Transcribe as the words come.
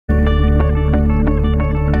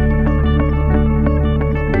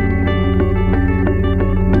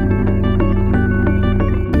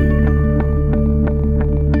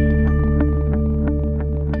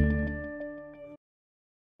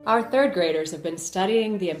Our third graders have been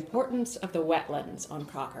studying the importance of the wetlands on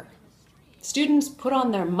Crocker. Students put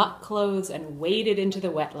on their muck clothes and waded into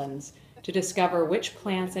the wetlands to discover which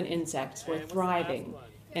plants and insects were thriving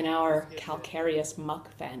in our calcareous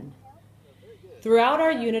muck fen. Throughout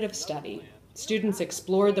our unit of study, students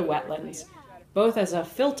explored the wetlands, both as a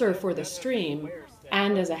filter for the stream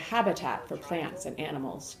and as a habitat for plants and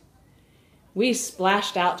animals. We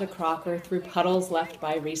splashed out to Crocker through puddles left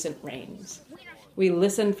by recent rains. We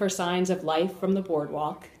listened for signs of life from the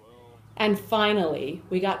boardwalk. And finally,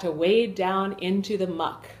 we got to wade down into the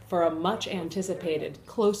muck for a much-anticipated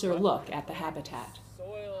closer look at the habitat.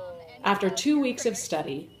 After 2 weeks of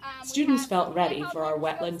study, students felt ready for our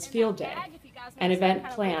Wetlands Field Day, an event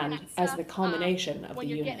planned as the culmination of the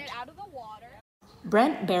unit.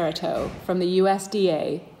 Brent Baritow from the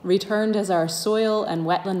USDA returned as our soil and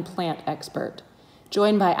wetland plant expert,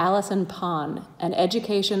 joined by Allison Pon, an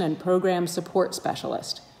education and program support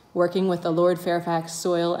specialist, working with the Lord Fairfax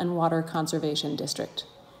Soil and Water Conservation District.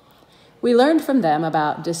 We learned from them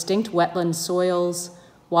about distinct wetland soils,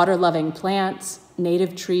 water-loving plants,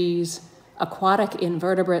 native trees, aquatic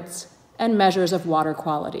invertebrates, and measures of water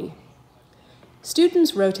quality.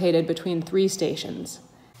 Students rotated between 3 stations.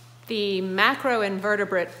 The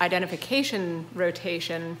macroinvertebrate identification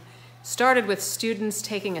rotation started with students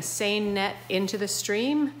taking a seine net into the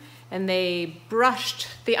stream, and they brushed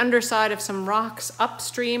the underside of some rocks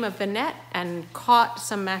upstream of the net and caught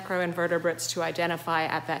some macroinvertebrates to identify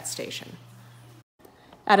at that station.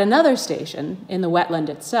 At another station, in the wetland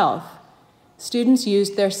itself, students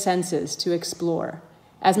used their senses to explore.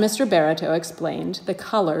 As Mr. Baritow explained, the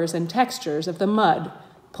colors and textures of the mud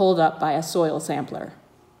pulled up by a soil sampler.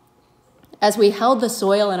 As we held the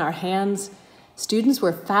soil in our hands, students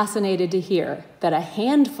were fascinated to hear that a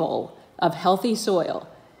handful of healthy soil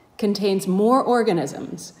contains more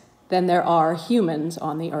organisms than there are humans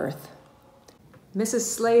on the earth. Mrs.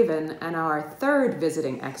 Slavin and our third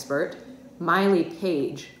visiting expert, Miley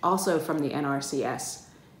Page, also from the NRCS,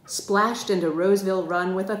 splashed into Roseville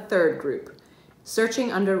Run with a third group,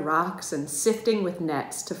 searching under rocks and sifting with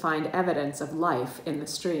nets to find evidence of life in the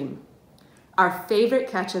stream. Our favorite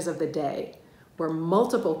catches of the day were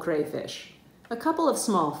multiple crayfish, a couple of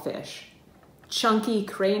small fish, chunky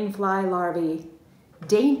cranefly larvae,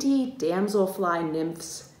 dainty damselfly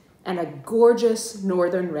nymphs, and a gorgeous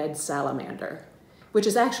northern red salamander, which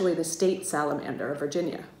is actually the state salamander of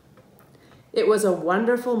Virginia. It was a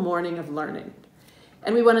wonderful morning of learning,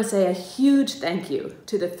 and we want to say a huge thank you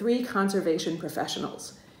to the 3 conservation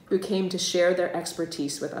professionals who came to share their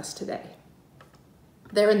expertise with us today.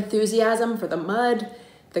 Their enthusiasm for the mud,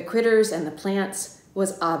 the critters, and the plants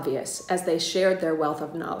was obvious as they shared their wealth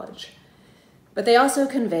of knowledge. But they also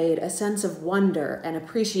conveyed a sense of wonder and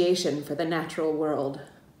appreciation for the natural world.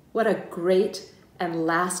 What a great and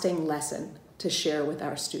lasting lesson to share with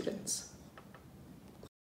our students.